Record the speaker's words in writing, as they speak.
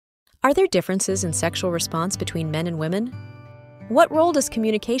Are there differences in sexual response between men and women? What role does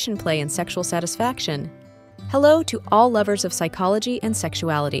communication play in sexual satisfaction? Hello to all lovers of psychology and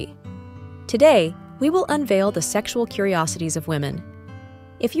sexuality. Today, we will unveil the sexual curiosities of women.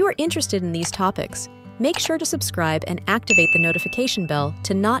 If you are interested in these topics, make sure to subscribe and activate the notification bell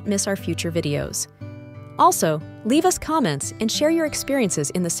to not miss our future videos. Also, leave us comments and share your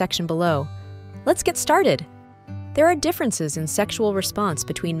experiences in the section below. Let's get started. There are differences in sexual response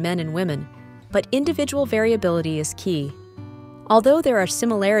between men and women, but individual variability is key. Although there are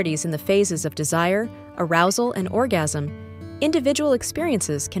similarities in the phases of desire, arousal, and orgasm, individual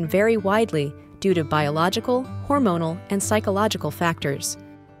experiences can vary widely due to biological, hormonal, and psychological factors.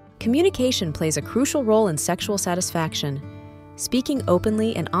 Communication plays a crucial role in sexual satisfaction. Speaking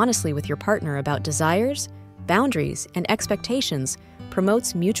openly and honestly with your partner about desires, boundaries, and expectations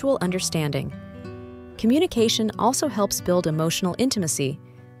promotes mutual understanding. Communication also helps build emotional intimacy,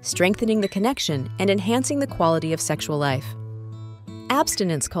 strengthening the connection and enhancing the quality of sexual life.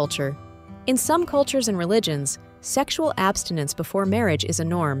 Abstinence culture. In some cultures and religions, sexual abstinence before marriage is a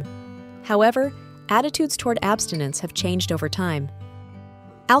norm. However, attitudes toward abstinence have changed over time.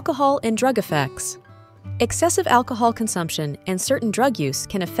 Alcohol and drug effects. Excessive alcohol consumption and certain drug use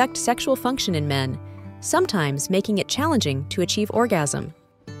can affect sexual function in men, sometimes making it challenging to achieve orgasm.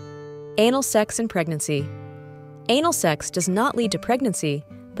 Anal sex and pregnancy. Anal sex does not lead to pregnancy,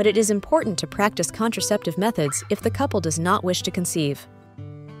 but it is important to practice contraceptive methods if the couple does not wish to conceive.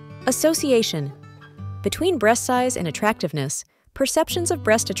 Association. Between breast size and attractiveness, perceptions of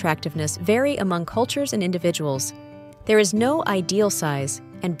breast attractiveness vary among cultures and individuals. There is no ideal size,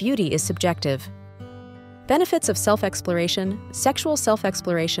 and beauty is subjective. Benefits of self-exploration. Sexual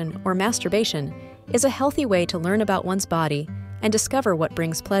self-exploration, or masturbation, is a healthy way to learn about one's body and discover what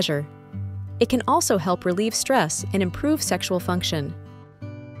brings pleasure. It can also help relieve stress and improve sexual function.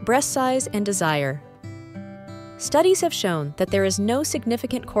 Breast size and desire. Studies have shown that there is no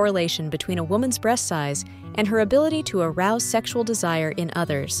significant correlation between a woman's breast size and her ability to arouse sexual desire in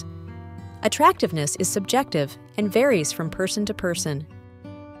others. Attractiveness is subjective and varies from person to person.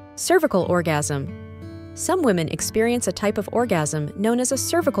 Cervical orgasm. Some women experience a type of orgasm known as a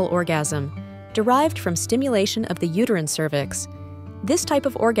cervical orgasm, derived from stimulation of the uterine cervix. This type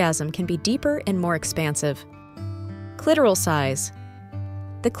of orgasm can be deeper and more expansive. Clitoral size.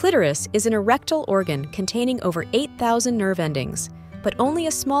 The clitoris is an erectile organ containing over 8,000 nerve endings, but only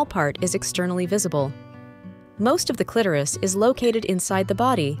a small part is externally visible. Most of the clitoris is located inside the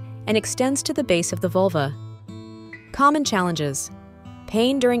body and extends to the base of the vulva. Common challenges.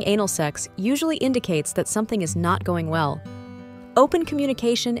 Pain during anal sex usually indicates that something is not going well. Open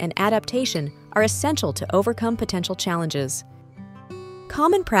communication and adaptation are essential to overcome potential challenges.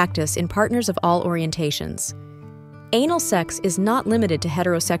 Common practice in partners of all orientations. Anal sex is not limited to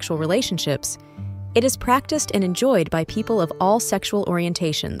heterosexual relationships. It is practiced and enjoyed by people of all sexual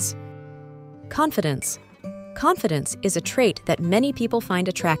orientations. Confidence. Confidence is a trait that many people find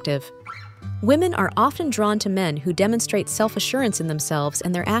attractive. Women are often drawn to men who demonstrate self-assurance in themselves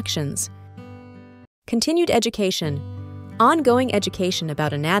and their actions. Continued education. Ongoing education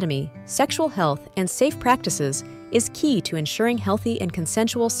about anatomy, sexual health, and safe practices is key to ensuring healthy and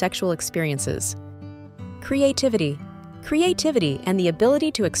consensual sexual experiences. Creativity. Creativity and the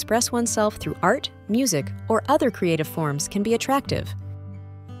ability to express oneself through art, music, or other creative forms can be attractive.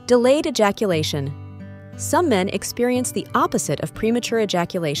 Delayed ejaculation. Some men experience the opposite of premature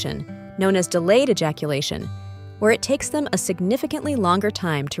ejaculation, known as delayed ejaculation, where it takes them a significantly longer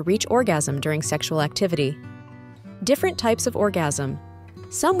time to reach orgasm during sexual activity. Different types of orgasm.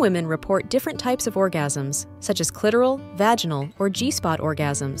 Some women report different types of orgasms, such as clitoral, vaginal, or G-spot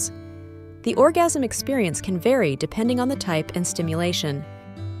orgasms. The orgasm experience can vary depending on the type and stimulation.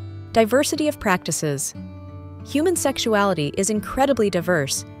 Diversity of practices. Human sexuality is incredibly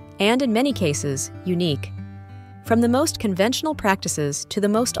diverse and, in many cases, unique. From the most conventional practices to the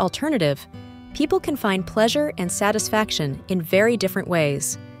most alternative, people can find pleasure and satisfaction in very different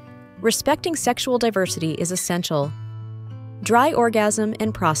ways. Respecting sexual diversity is essential. Dry orgasm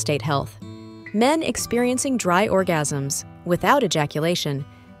and prostate health. Men experiencing dry orgasms without ejaculation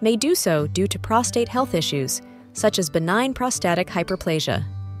may do so due to prostate health issues, such as benign prostatic hyperplasia,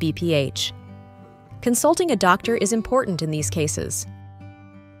 BPH. Consulting a doctor is important in these cases.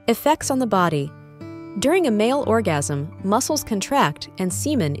 Effects on the body. During a male orgasm, muscles contract and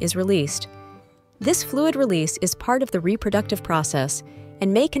semen is released. This fluid release is part of the reproductive process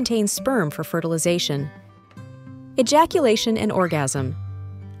and may contain sperm for fertilization. Ejaculation and orgasm.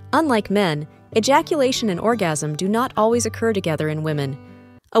 Unlike men, ejaculation and orgasm do not always occur together in women.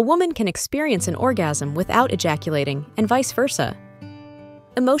 A woman can experience an orgasm without ejaculating, and vice versa.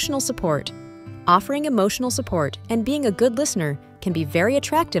 Emotional support. Offering emotional support and being a good listener can be very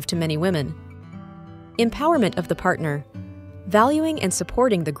attractive to many women. Empowerment of the partner. Valuing and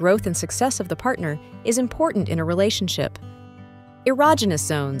supporting the growth and success of the partner is important in a relationship. Erogenous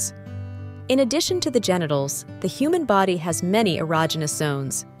zones. In addition to the genitals, the human body has many erogenous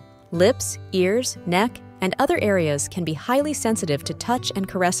zones. Lips, ears, neck, and other areas can be highly sensitive to touch and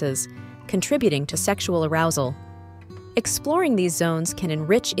caresses, contributing to sexual arousal. Exploring these zones can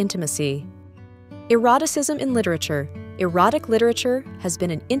enrich intimacy. Eroticism in literature. Erotic literature has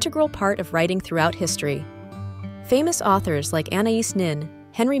been an integral part of writing throughout history. Famous authors like Anais Nin,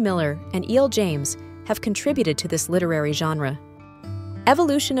 Henry Miller, and E.L. James have contributed to this literary genre.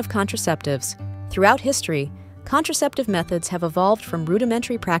 Evolution of contraceptives. Throughout history, contraceptive methods have evolved from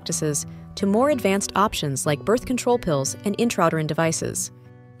rudimentary practices to more advanced options like birth control pills and intrauterine devices.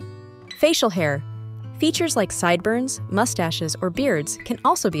 Facial hair. Features like sideburns, mustaches, or beards can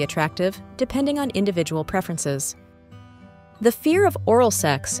also be attractive, depending on individual preferences. The fear of oral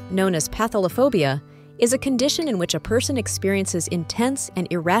sex, known as patholophobia, is a condition in which a person experiences intense and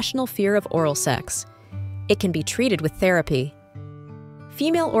irrational fear of oral sex. It can be treated with therapy.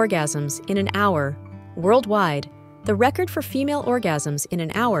 Female orgasms in an hour. Worldwide, the record for female orgasms in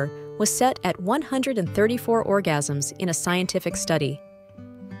an hour was set at 134 orgasms in a scientific study.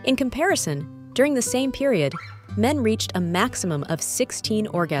 In comparison, during the same period, men reached a maximum of 16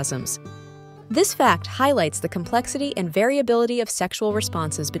 orgasms. This fact highlights the complexity and variability of sexual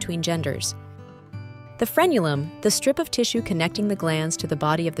responses between genders. The frenulum, the strip of tissue connecting the glands to the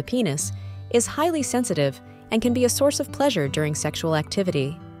body of the penis, is highly sensitive and can be a source of pleasure during sexual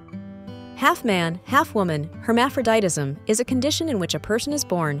activity. Half-man, half-woman hermaphroditism is a condition in which a person is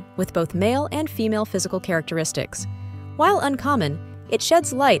born with both male and female physical characteristics. While uncommon, it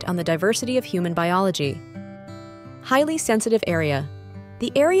sheds light on the diversity of human biology. Highly sensitive area.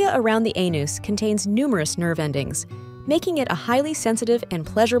 The area around the anus contains numerous nerve endings, making it a highly sensitive and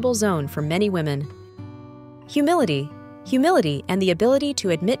pleasurable zone for many women. Humility. Humility and the ability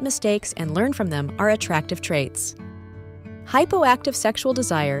to admit mistakes and learn from them are attractive traits. Hypoactive sexual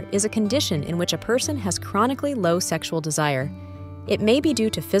desire is a condition in which a person has chronically low sexual desire. It may be due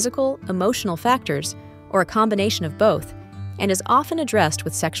to physical, emotional factors, or a combination of both, and is often addressed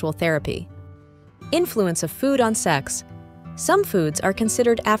with sexual therapy. Influence of food on sex. Some foods are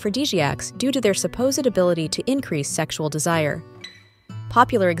considered aphrodisiacs due to their supposed ability to increase sexual desire.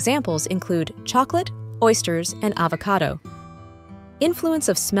 Popular examples include chocolate, oysters, and avocado. Influence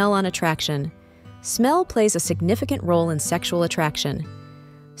of smell on attraction. Smell plays a significant role in sexual attraction.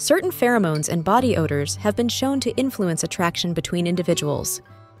 Certain pheromones and body odors have been shown to influence attraction between individuals.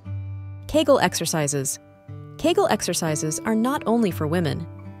 Kegel exercises. Kegel exercises are not only for women.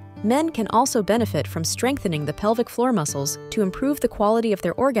 Men can also benefit from strengthening the pelvic floor muscles to improve the quality of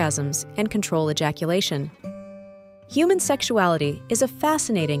their orgasms and control ejaculation. Human sexuality is a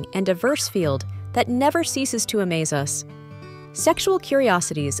fascinating and diverse field that never ceases to amaze us. Sexual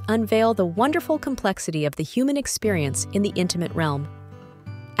curiosities unveil the wonderful complexity of the human experience in the intimate realm.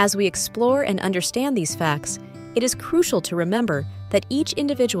 As we explore and understand these facts, it is crucial to remember that each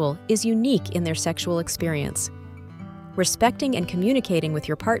individual is unique in their sexual experience. Respecting and communicating with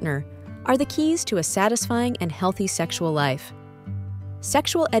your partner are the keys to a satisfying and healthy sexual life.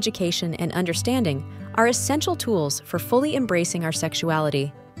 Sexual education and understanding are essential tools for fully embracing our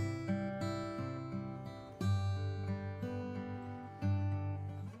sexuality.